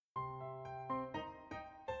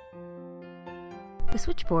The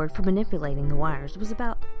switchboard for manipulating the wires was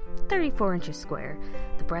about 34 inches square.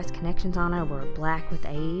 The brass connections on it were black with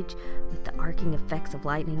age, with the arcing effects of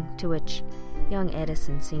lightning, to which young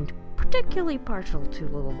Edison seemed particularly partial to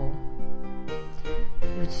Louisville.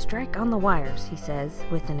 He would strike on the wires, he says,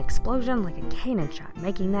 with an explosion like a cannon shot,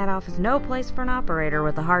 making that office no place for an operator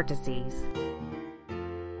with a heart disease.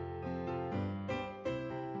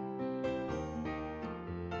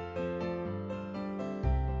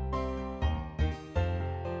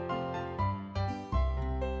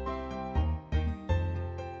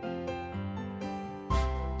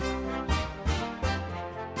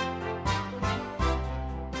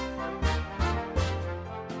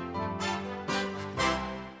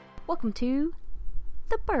 Welcome to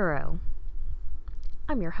The Burrow.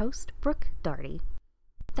 I'm your host, Brooke Darty.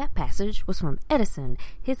 That passage was from Edison,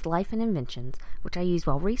 His Life and Inventions, which I used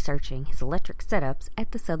while researching his electric setups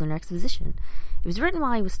at the Southern Exposition. It was written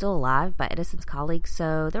while he was still alive by Edison's colleagues,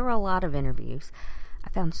 so there were a lot of interviews. I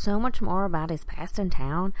found so much more about his past in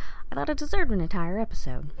town, I thought it deserved an entire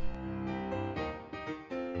episode.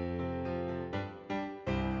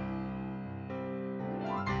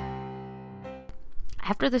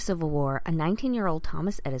 After the Civil War, a 19-year-old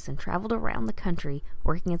Thomas Edison traveled around the country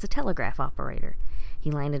working as a telegraph operator.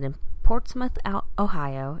 He landed in Portsmouth,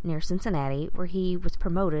 Ohio, near Cincinnati, where he was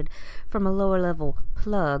promoted from a lower-level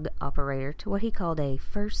plug operator to what he called a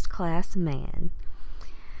first-class man.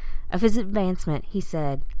 Of his advancement, he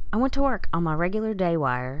said, "I went to work on my regular day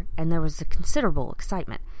wire, and there was a considerable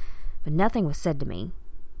excitement, but nothing was said to me.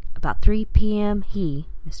 About 3 p.m., he,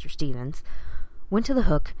 Mr. Stevens, went to the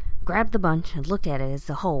hook, grabbed the bunch, and looked at it as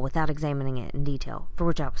a whole without examining it in detail, for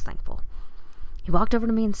which I was thankful. He walked over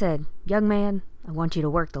to me and said, 'Young man, I want you to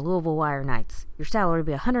work the Louisville wire nights. Your salary will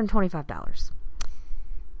be $125.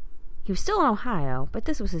 He was still in Ohio, but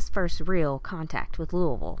this was his first real contact with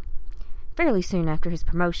Louisville. Fairly soon after his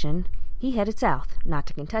promotion, he headed south, not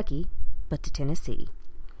to Kentucky, but to Tennessee.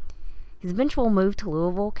 His eventual move to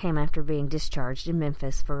Louisville came after being discharged in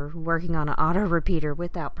Memphis for working on an auto repeater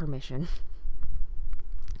without permission.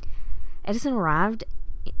 Edison arrived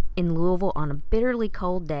in Louisville on a bitterly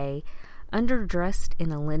cold day, underdressed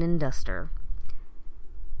in a linen duster.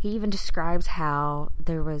 He even describes how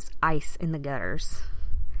there was ice in the gutters.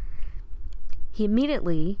 He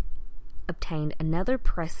immediately obtained another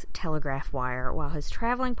press telegraph wire, while his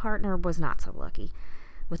traveling partner was not so lucky.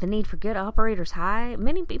 With the need for good operators high,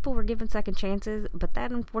 many people were given second chances, but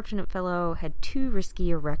that unfortunate fellow had too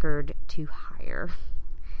risky a record to hire.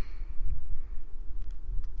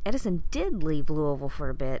 Edison did leave Louisville for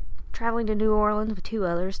a bit, traveling to New Orleans with 2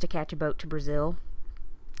 others to catch a boat to Brazil.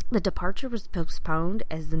 The departure was postponed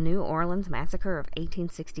as the New Orleans massacre of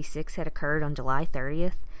 1866 had occurred on July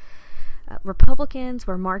 30th. Republicans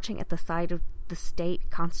were marching at the site of the state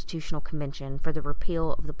constitutional convention for the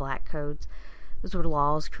repeal of the black codes. Those were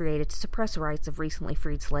laws created to suppress the rights of recently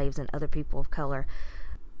freed slaves and other people of color.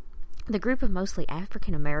 The group of mostly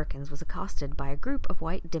African Americans was accosted by a group of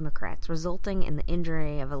white Democrats, resulting in the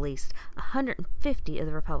injury of at least 150 of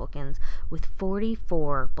the Republicans, with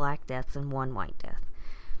 44 black deaths and 1 white death.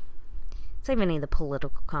 Save any of the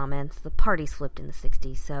political comments, the party flipped in the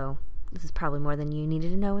 60s, so this is probably more than you needed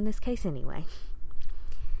to know in this case anyway.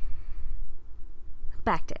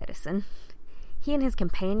 Back to Edison. He and his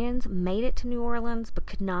companions made it to New Orleans, but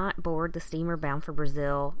could not board the steamer bound for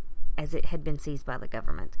Brazil, as it had been seized by the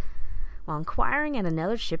government. While inquiring at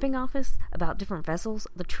another shipping office about different vessels,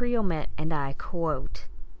 the trio met, and I quote,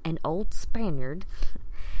 "an old Spaniard."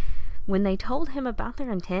 When they told him about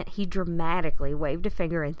their intent, he dramatically waved a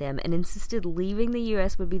finger at them and insisted leaving the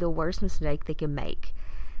U.S. would be the worst mistake they could make.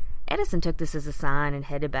 Edison took this as a sign and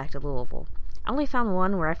headed back to Louisville. I only found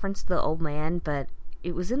one reference to the old man, but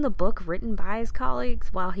it was in the book written by his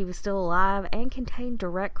colleagues while he was still alive and contained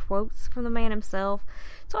direct quotes from the man himself,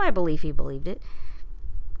 so I believe he believed it.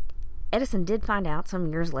 Edison did find out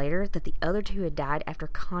some years later that the other 2 had died after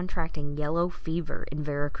contracting yellow fever in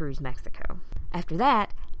Veracruz, Mexico. After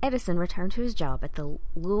that, Edison returned to his job at the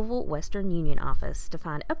Louisville Western Union office to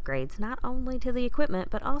find upgrades not only to the equipment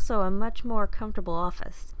but also a much more comfortable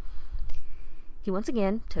office. He once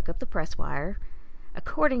again took up the press wire.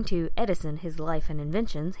 According to Edison, His Life and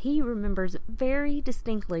Inventions, he remembers very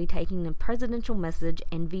distinctly taking the presidential message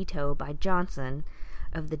and veto by Johnson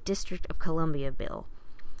of the District of Columbia bill.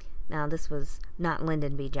 Now, this was not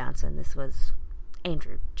Lyndon B. Johnson. This was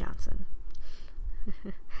Andrew Johnson.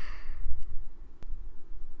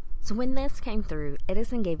 So when this came through,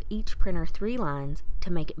 Edison gave each printer 3 lines to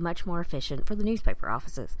make it much more efficient for the newspaper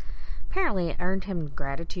offices. Apparently, it earned him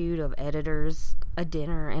gratitude of editors, a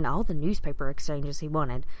dinner, and all the newspaper exchanges he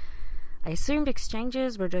wanted. I assumed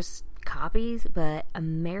exchanges were just copies, but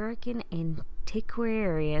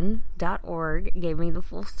AmericanAntiquarian.org gave me the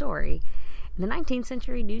full story. In the 19th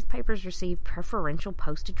century, newspapers received preferential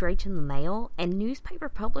postage rates in the mail, and newspaper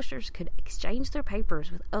publishers could exchange their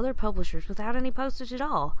papers with other publishers without any postage at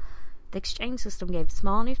all. The exchange system gave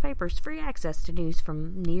small newspapers free access to news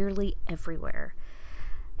from nearly everywhere.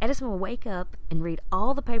 Edison would wake up and read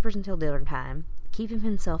all the papers until dinner time, keeping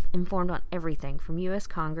himself informed on everything from U.S.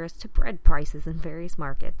 Congress to bread prices in various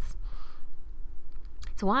markets.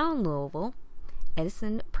 So while in Louisville,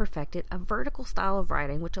 Edison perfected a vertical style of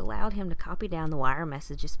writing which allowed him to copy down the wire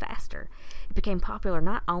messages faster. It became popular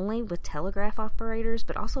not only with telegraph operators,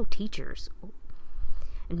 but also teachers.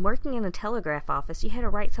 And working in a telegraph office, you had to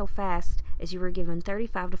write so fast as you were given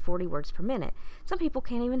 35 to 40 words per minute. Some people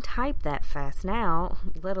can't even type that fast now,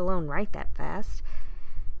 let alone write that fast.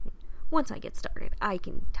 Once I get started, I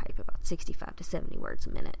can type about 65 to 70 words a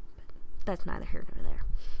minute, but that's neither here nor there.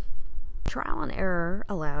 Trial and error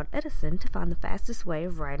allowed Edison to find the fastest way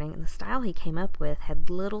of writing, and the style he came up with had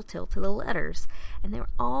little tilt to the letters, and they were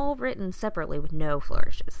all written separately with no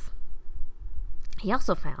flourishes. He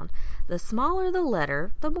also found the smaller the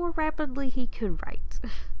letter, the more rapidly he could write.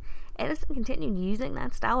 Edison continued using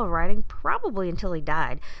that style of writing probably until he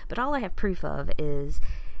died, but all I have proof of is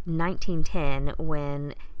 1910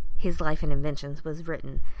 when his Life and Inventions was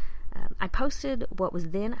written. I posted what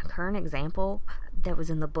was then a current example that was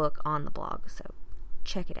in the book on the blog, so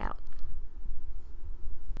check it out.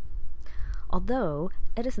 Although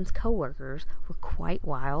Edison's co-workers were quite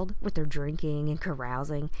wild with their drinking and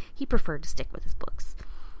carousing, he preferred to stick with his books.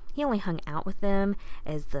 He only hung out with them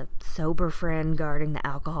as the sober friend guarding the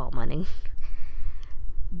alcohol money.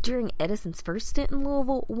 During Edison's first stint in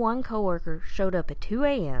Louisville, one co-worker showed up at 2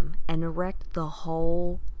 a.m. and wrecked the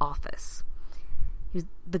whole office. He was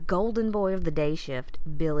the golden boy of the day shift,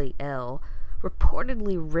 Billy L.,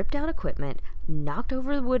 reportedly ripped out equipment, knocked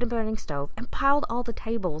over the wood-burning stove, and piled all the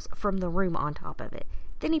tables from the room on top of it.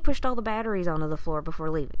 Then he pushed all the batteries onto the floor before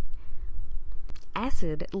leaving.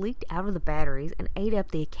 Acid leaked out of the batteries and ate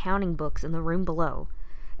up the accounting books in the room below.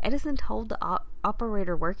 Edison told the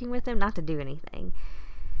operator working with him not to do anything.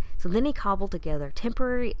 So then he cobbled together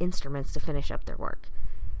temporary instruments to finish up their work.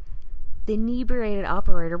 The inebriated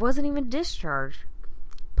operator wasn't even discharged,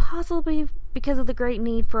 possibly because of the great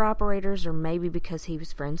need for operators, or maybe because he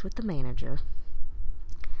was friends with the manager.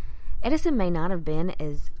 Edison may not have been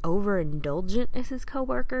as overindulgent as his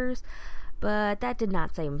co-workers, but that did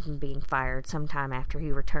not save him from being fired sometime after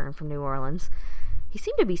he returned from New Orleans. He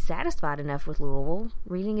seemed to be satisfied enough with Louisville,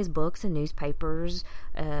 reading his books and newspapers,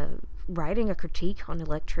 writing a critique on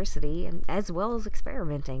electricity, and as well as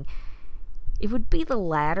experimenting. It would be the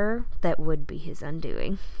latter that would be his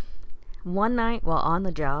undoing. One night, while on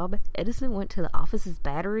the job, Edison went to the office's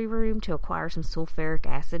battery room to acquire some sulfuric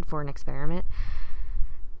acid for an experiment.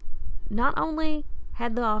 Not only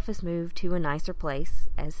had the office moved to a nicer place,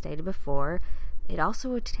 as stated before, it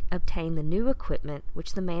also obtained the new equipment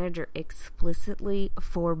which the manager explicitly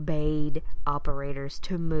forbade operators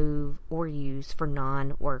to move or use for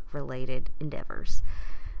non-work-related endeavors.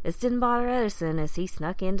 This didn't bother Edison as he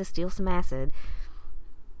snuck in to steal some acid.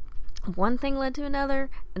 One thing led to another,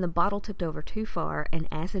 and the bottle tipped over too far, and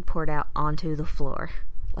acid poured out onto the floor.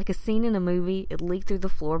 Like a scene in a movie, it leaked through the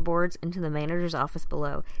floorboards into the manager's office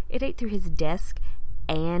below. It ate through his desk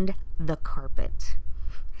and the carpet.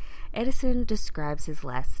 Edison describes his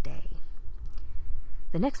last day.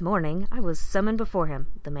 The next morning, I was summoned before him,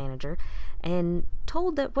 the manager, and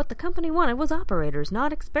told that what the company wanted was operators,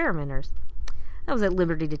 not experimenters. I was at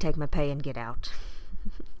liberty to take my pay and get out.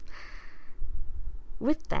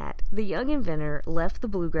 With that, the young inventor left the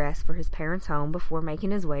Bluegrass for his parents' home before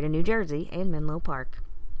making his way to New Jersey and Menlo Park.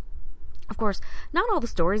 Of course, not all the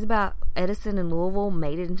stories about Edison and Louisville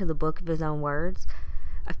made it into the book of his own words.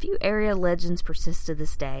 A few area legends persist to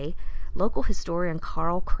this day. Local historian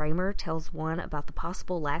Carl Kramer tells one about the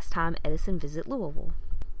possible last time Edison visited Louisville.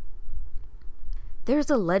 There's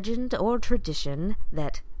a legend or tradition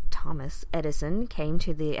that Thomas Edison came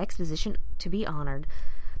to the exposition to be honored.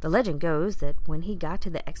 The legend goes that when he got to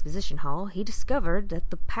the exposition hall, he discovered that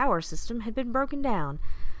the power system had been broken down.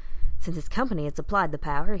 Since his company had supplied the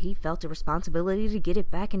power, he felt a responsibility to get it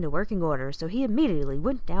back into working order, so he immediately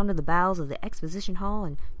went down to the bowels of the exposition hall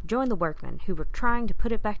and joined the workmen who were trying to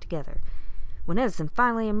put it back together. When Edison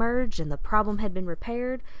finally emerged and the problem had been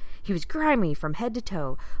repaired, he was grimy from head to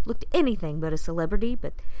toe, looked anything but a celebrity,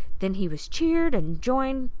 but then he was cheered and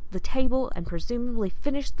joined the table and presumably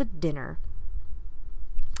finished the dinner.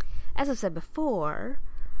 As I've said before,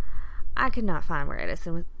 I could not find where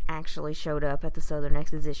Edison actually showed up at the Southern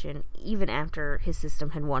Exposition, even after his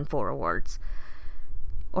system had won 4 awards.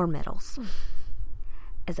 Or medals.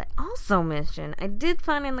 As I also mentioned, I did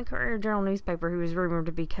find in the Courier-Journal newspaper who was rumored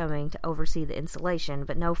to be coming to oversee the installation,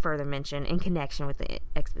 but no further mention in connection with the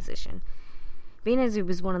exposition. Being as he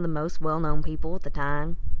was one of the most well-known people at the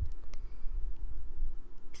time,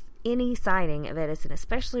 any sighting of Edison,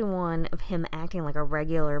 especially one of him acting like a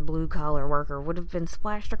regular blue-collar worker, would have been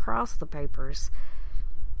splashed across the papers.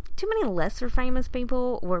 Too many lesser famous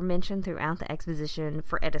people were mentioned throughout the exposition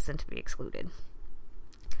for Edison to be excluded.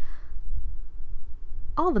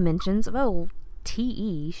 All the mentions of old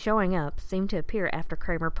T.E. showing up seemed to appear after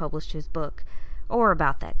Kramer published his book, or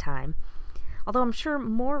about that time. Although I'm sure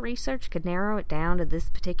more research could narrow it down to this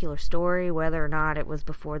particular story, whether or not it was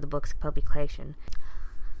before the book's publication.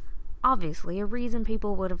 Obviously, a reason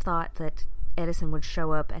people would have thought that Edison would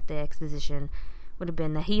show up at the exposition would have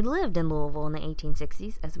been that he lived in Louisville in the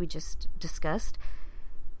 1860s, as we just discussed.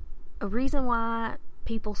 A reason why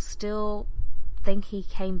people still think he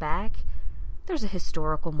came back: there's a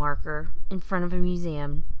historical marker in front of a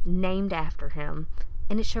museum named after him,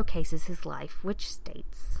 and it showcases his life, which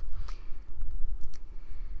states,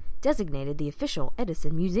 designated the official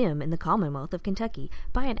Edison Museum in the Commonwealth of Kentucky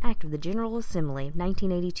by an act of the General Assembly of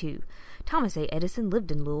 1982. Thomas A. Edison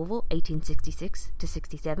lived in Louisville,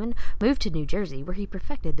 1866-67, moved to New Jersey, where he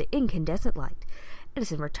perfected the incandescent light.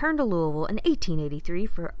 Edison returned to Louisville in 1883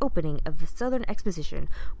 for opening of the Southern Exposition,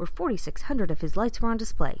 where 4,600 of his lights were on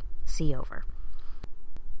display. See over.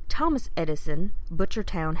 Thomas Edison,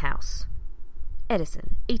 Butchertown House.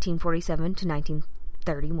 Edison,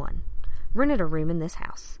 1847-1931. Rented a room in this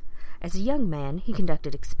house. As a young man, he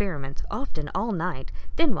conducted experiments, often all night,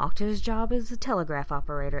 then walked to his job as a telegraph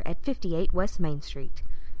operator at 58 West Main Street.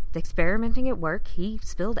 The experimenting at work, he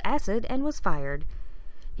spilled acid and was fired.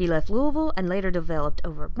 He left Louisville and later developed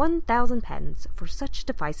over 1,000 patents for such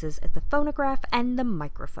devices as the phonograph and the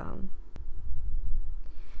microphone.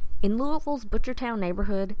 In Louisville's Butchertown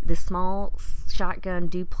neighborhood, this small shotgun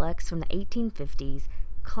duplex from the 1850s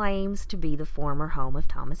claims to be the former home of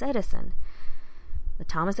Thomas Edison. The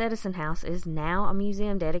Thomas Edison House is now a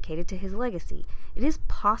museum dedicated to his legacy. It is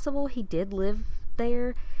possible he did live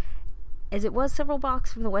there, as it was several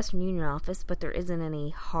blocks from the Western Union office, but there isn't any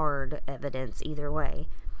hard evidence either way.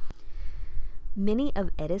 Many of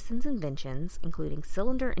Edison's inventions, including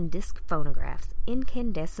cylinder and disc phonographs,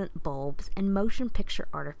 incandescent bulbs, and motion picture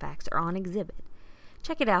artifacts, are on exhibit.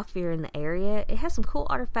 Check it out if you're in the area. It has some cool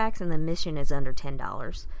artifacts and the admission is under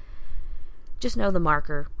 $10. Just know the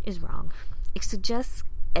marker is wrong. It suggests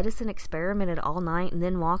Edison experimented all night and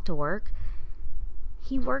then walked to work.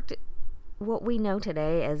 He worked what we know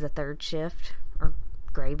today as a third shift or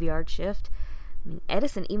graveyard shift.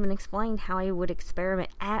 Edison even explained how he would experiment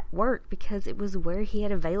at work because it was where he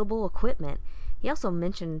had available equipment. He also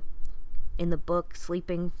mentioned in the book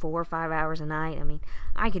sleeping 4 or 5 hours a night.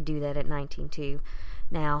 I could do that at 19 too.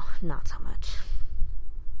 Now, not so much.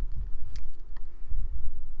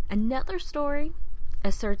 Another story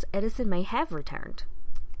asserts Edison may have returned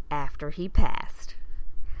after he passed.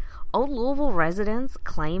 Old Louisville residents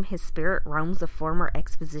claim his spirit roams the former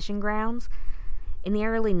exposition grounds. In the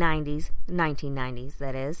early 1990s,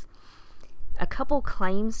 that is, a couple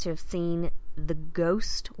claims to have seen the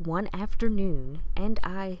ghost one afternoon, and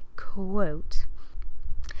I quote,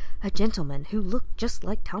 "A gentleman who looked just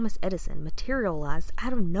like Thomas Edison materialized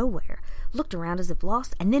out of nowhere, looked around as if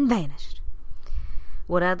lost, and then vanished."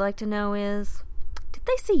 What I'd like to know is, did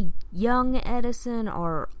they see young Edison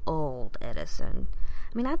or old Edison?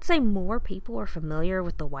 I'd say more people are familiar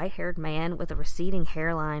with the white-haired man with a receding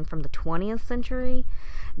hairline from the 20th century,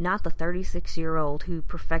 not the 36-year-old who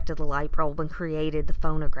perfected the light bulb and created the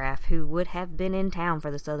phonograph, who would have been in town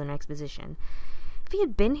for the Southern Exposition. If he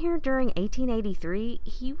had been here during 1883,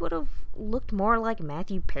 he would have looked more like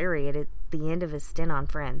Matthew Perry at the end of his stint on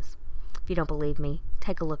Friends. If you don't believe me,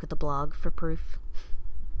 take a look at the blog for proof.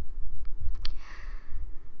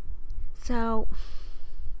 So,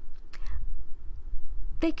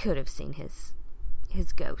 they could have seen his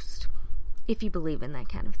ghost, if you believe in that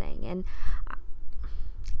kind of thing. And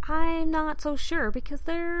I'm not so sure, because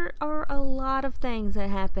there are a lot of things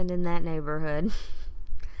that happened in that neighborhood.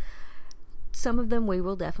 Some of them we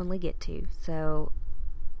will definitely get to, so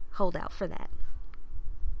hold out for that.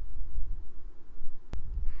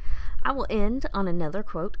 I will end on another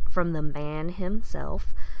quote from the man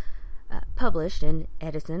himself, published in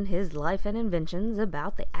Edison, His Life and Inventions,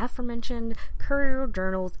 about the aforementioned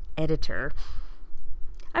Courier-Journal's editor.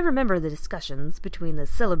 I remember the discussions between the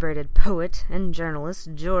celebrated poet and journalist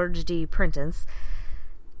George D. Prentice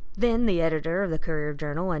Then the editor of the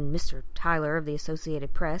Courier-Journal and Mr. Tyler of the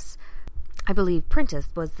Associated Press. I believe Prentice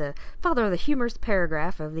was the father of the humorous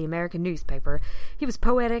paragraph of the American newspaper. He was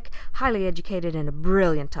poetic, highly educated, and a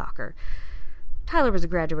brilliant talker. Tyler was a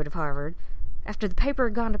graduate of Harvard. After the paper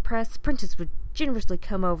had gone to press, Prentice would generously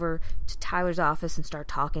come over to Tyler's office and start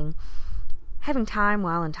talking. Having time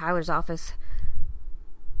while in Tyler's office,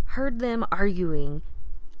 heard them arguing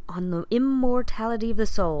on the immortality of the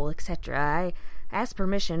soul, etc. I asked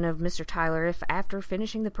permission of Mr. Tyler if, after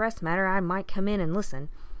finishing the press matter, I might come in and listen.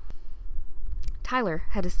 Tyler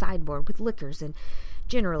had a sideboard with liquors and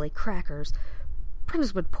generally crackers.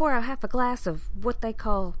 Prentice would pour out half a glass of what they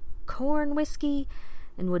call corn whiskey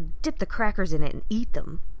and would dip the crackers in it and eat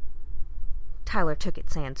them. Tyler took it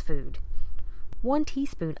sans food. 1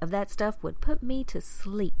 teaspoon of that stuff would put me to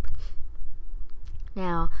sleep.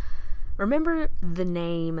 Now, remember the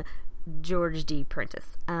name George D.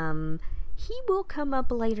 Prentice. He will come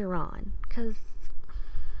up later on, because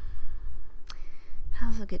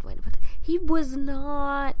how's a good way to put it? He was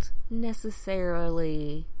not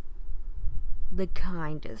necessarily the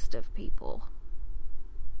kindest of people.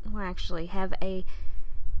 We actually have a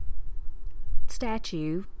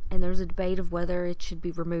statue, and there's a debate of whether it should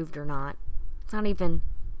be removed or not. It's not even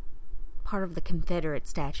part of the Confederate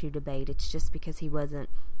statue debate. It's just because he wasn't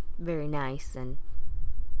very nice, and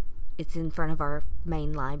it's in front of our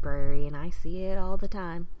main library, and I see it all the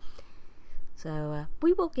time. So,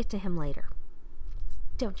 we will get to him later.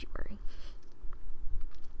 Don't you worry.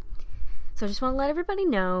 So I just want to let everybody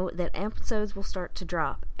know that episodes will start to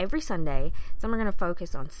drop every Sunday. Some are going to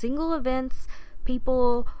focus on single events,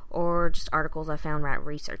 people, or just articles I found right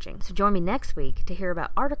researching. So join me next week to hear about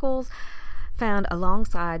articles found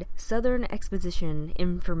alongside Southern Exposition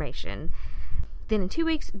information. Then in 2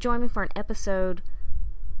 weeks, join me for an episode,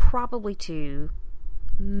 probably 2,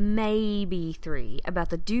 maybe 3, about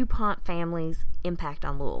the DuPont family's impact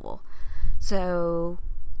on Louisville. So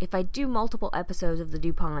if I do multiple episodes of the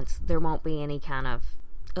DuPonts, there won't be any kind of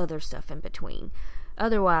other stuff in between.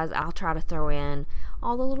 Otherwise, I'll try to throw in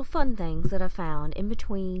all the little fun things that I found in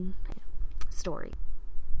between story.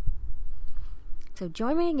 So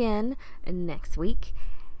join me again next week.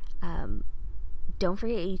 Don't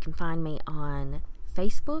forget, you can find me on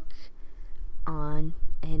Facebook, on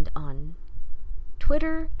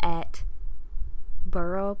Twitter at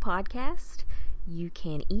Burrow Podcast. You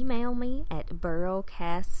can email me at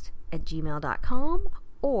burrowcast@gmail.com,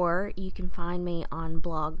 or you can find me on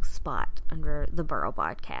Blogspot under the Burrow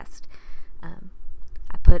Podcast.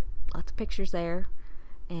 I put lots of pictures there,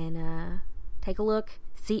 and take a look.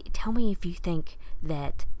 See, tell me if you think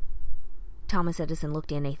that Thomas Edison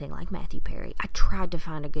looked anything like Matthew Perry. I tried to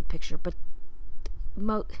find a good picture, but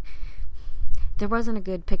there wasn't a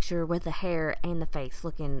good picture with the hair and the face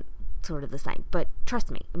looking sort of the same. But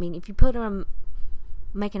trust me, I mean, if you put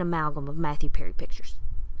make an amalgam of Matthew Perry pictures,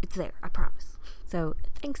 it's there, I promise. So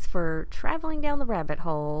thanks for traveling down the rabbit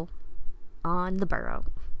hole on the Burrow.